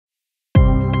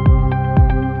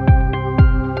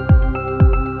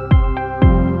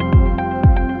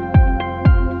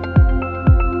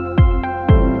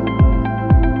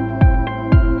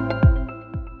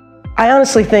I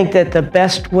honestly think that the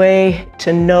best way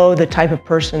to know the type of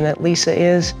person that Lisa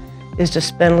is to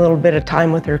spend a little bit of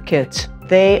time with her kids.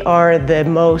 They are the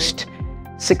most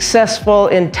successful,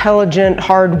 intelligent,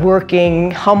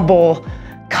 hardworking, humble,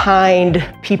 kind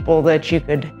people that you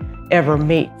could ever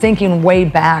meet. Thinking way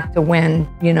back to when,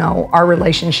 our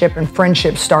relationship and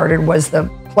friendship started was the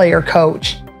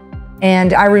player-coach.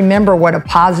 And I remember what a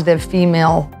positive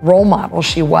female role model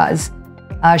she was.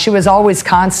 She was always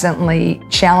constantly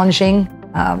challenging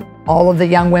all of the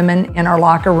young women in our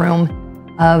locker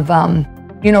room of,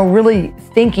 really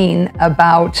thinking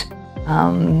about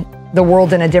the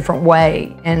world in a different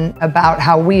way and about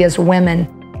how we as women,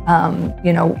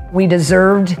 we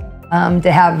deserved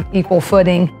to have equal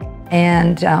footing,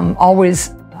 and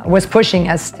always was pushing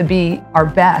us to be our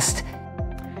best.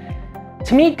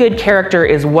 To me, good character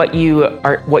is what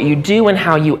you do and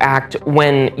how you act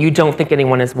when you don't think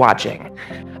anyone is watching.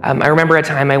 I remember a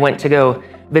time I went to go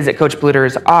visit Coach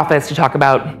Bluder's office to talk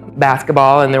about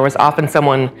basketball, and there was often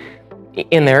someone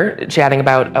in there chatting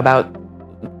about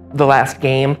the last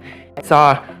game. I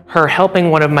saw her helping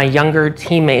one of my younger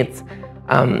teammates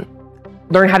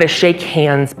learn how to shake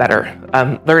hands better,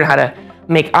 learn how to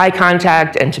make eye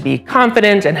contact and to be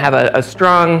confident and have a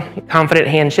strong, confident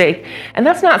handshake. And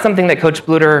that's not something that Coach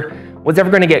Bluder was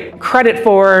ever going to get credit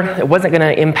for. It wasn't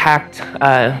going to impact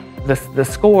the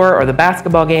score or the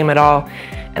basketball game at all.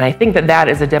 And I think that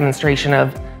is a demonstration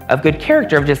of good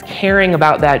character, of just caring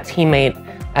about that teammate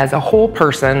as a whole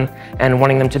person and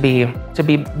wanting them to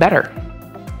be better.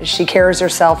 She carries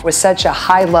herself with such a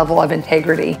high level of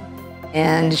integrity,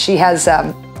 and she has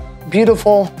a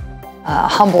beautiful,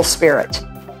 humble spirit.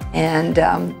 And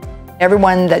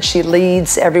everyone that she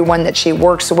leads, everyone that she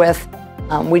works with,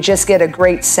 we just get a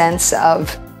great sense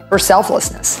of her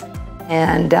selflessness.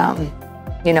 And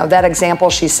that example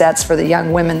she sets for the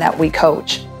young women that we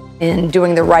coach in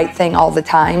doing the right thing all the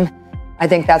time, I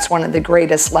think that's one of the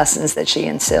greatest lessons that she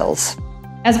instills.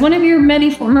 As one of your many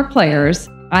former players,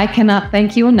 I cannot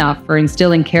thank you enough for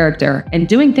instilling character and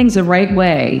doing things the right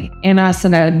way in us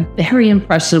at a very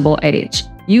impressionable age.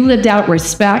 You lived out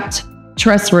respect,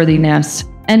 trustworthiness,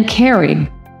 and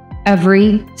caring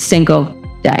every single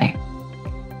day.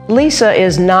 Lisa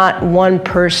is not one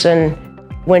person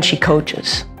when she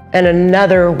coaches and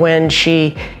another when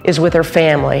she is with her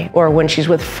family or when she's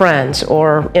with friends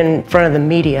or in front of the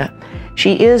media.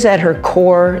 She is at her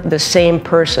core the same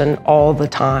person all the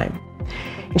time.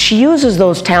 And she uses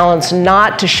those talents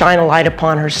not to shine a light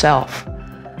upon herself,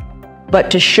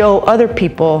 but to show other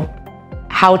people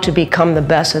how to become the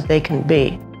best that they can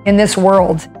be. In this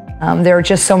world, there are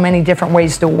just so many different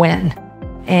ways to win.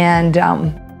 And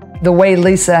the way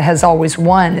Lisa has always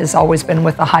won has always been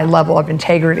with a high level of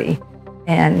integrity.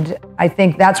 And I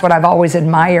think that's what I've always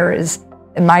admired is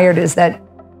that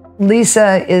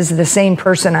Lisa is the same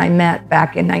person I met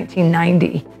back in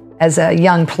 1990 as a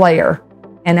young player.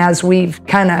 And as we've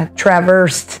kind of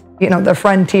traversed, the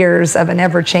frontiers of an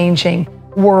ever-changing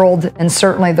world, and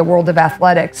certainly the world of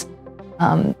athletics,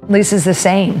 Lisa's the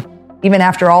same. Even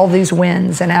after all these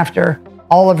wins and after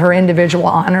all of her individual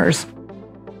honors,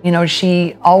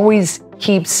 she always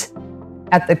keeps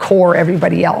at the core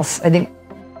everybody else. I think,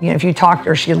 if you talk to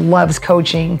her, she loves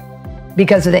coaching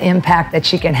because of the impact that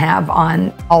she can have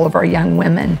on all of our young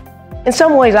women. In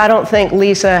some ways, I don't think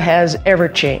Lisa has ever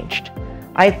changed.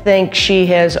 I think she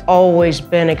has always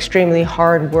been extremely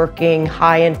hardworking,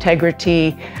 high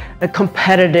integrity, a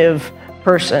competitive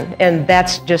person, and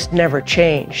that's just never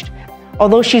changed.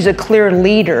 Although she's a clear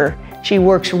leader, she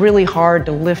works really hard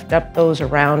to lift up those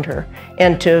around her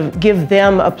and to give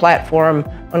them a platform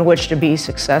on which to be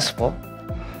successful.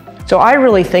 So I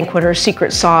really think what her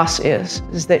secret sauce is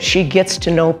that she gets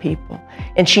to know people,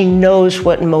 and she knows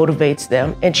what motivates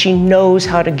them, and she knows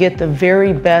how to get the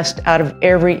very best out of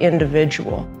every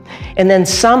individual. And then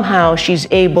somehow she's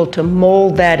able to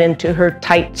mold that into her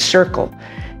tight circle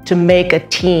to make a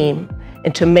team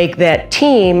and to make that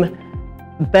team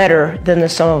better than the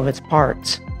sum of its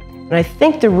parts. And I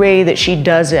think the way that she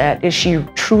does that is she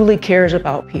truly cares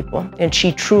about people, and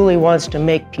she truly wants to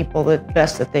make people the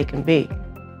best that they can be.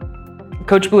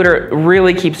 Coach Bluder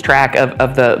really keeps track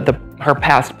of her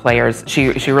past players. She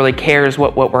really cares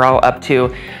what we're all up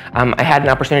to. I had an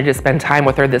opportunity to spend time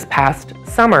with her this past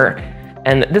summer,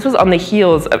 and this was on the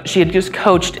heels of, she had just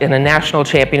coached in a national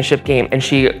championship game, and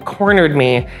she cornered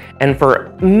me and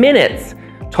for minutes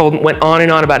went on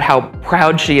and on about how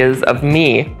proud she is of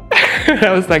me. And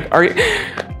I was like,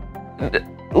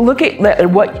 look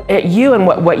at you and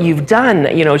what you've done.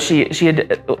 She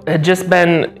had just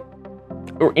been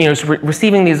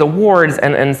receiving these awards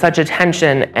and such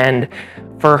attention, and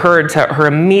for her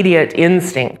immediate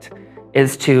instinct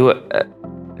is to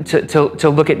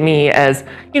look at me as,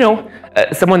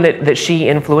 someone that she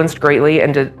influenced greatly,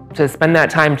 and to spend that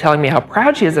time telling me how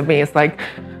proud she is of me. It's like,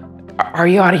 are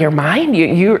you out of your mind?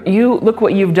 You look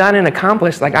what you've done and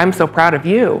accomplished. Like, I'm so proud of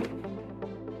you.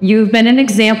 You've been an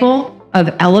example of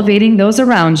elevating those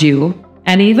around you,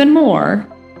 and even more,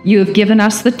 you have given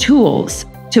us the tools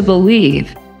to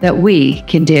believe that we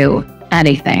can do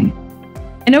anything.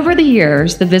 And over the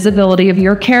years, the visibility of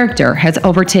your character has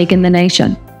overtaken the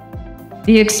nation.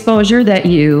 The exposure that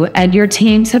you and your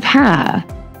teams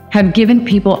have given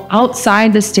people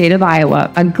outside the state of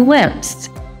Iowa a glimpse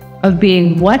of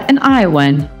being what an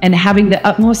Iowan and having the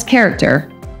utmost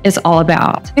character is all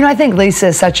about. I think Lisa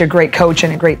is such a great coach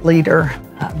and a great leader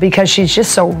because she's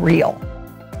just so real.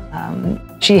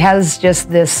 She has just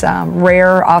this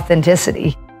rare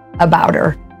authenticity about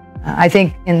her. I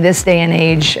think in this day and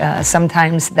age,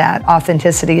 sometimes that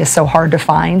authenticity is so hard to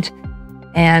find.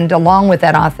 And along with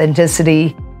that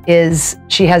authenticity is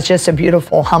she has just a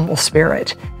beautiful, humble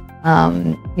spirit.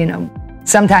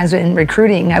 Sometimes in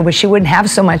recruiting, I wish she wouldn't have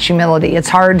so much humility. It's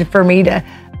hard for me to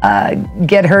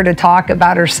get her to talk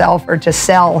about herself or to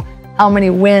sell how many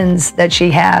wins that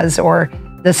she has or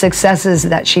the successes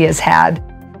that she has had.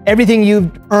 Everything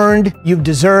you've earned, you've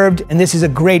deserved, and this is a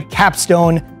great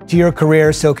capstone to your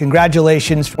career, so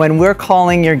congratulations. When we're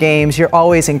calling your games, you're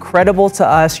always incredible to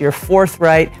us. You're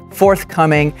forthright,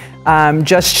 forthcoming,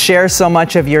 just share so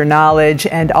much of your knowledge,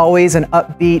 and always an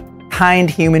upbeat, kind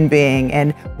human being,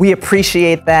 and we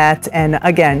appreciate that. And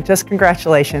again, just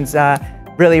congratulations.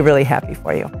 Really, really happy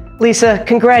for you. Lisa,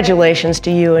 congratulations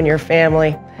to you and your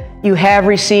family. You have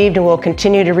received and will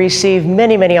continue to receive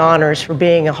many, many honors for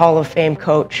being a Hall of Fame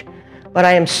coach. But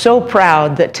I am so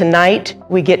proud that tonight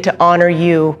we get to honor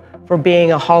you for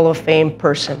being a Hall of Fame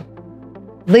person.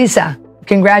 Lisa,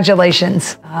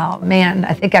 congratulations. Oh man,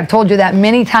 I think I've told you that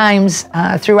many times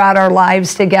throughout our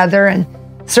lives together, and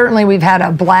certainly we've had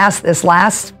a blast this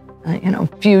last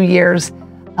few years.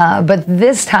 But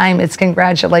this time it's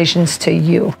congratulations to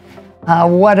you.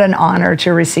 What an honor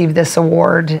to receive this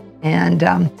award. And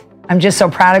I'm just so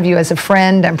proud of you as a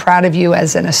friend. I'm proud of you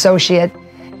as an associate.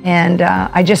 And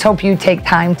I just hope you take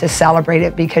time to celebrate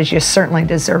it because you certainly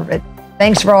deserve it.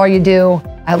 Thanks for all you do.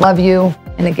 I love you.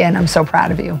 And again, I'm so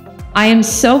proud of you. I am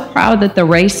so proud that the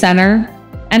Ray Center,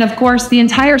 and of course the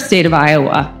entire state of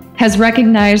Iowa, has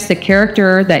recognized the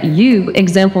character that you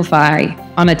exemplify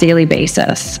on a daily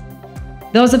basis.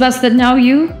 Those of us that know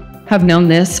you have known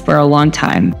this for a long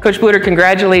time. Coach Bluder,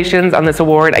 congratulations on this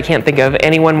award. I can't think of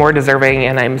anyone more deserving,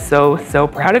 and I'm so, so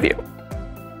proud of you.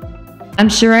 I'm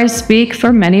sure I speak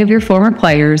for many of your former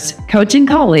players, coaching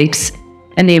colleagues,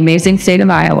 and the amazing state of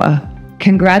Iowa.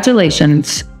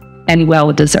 Congratulations, and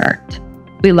well deserved.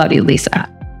 We love you, Lisa.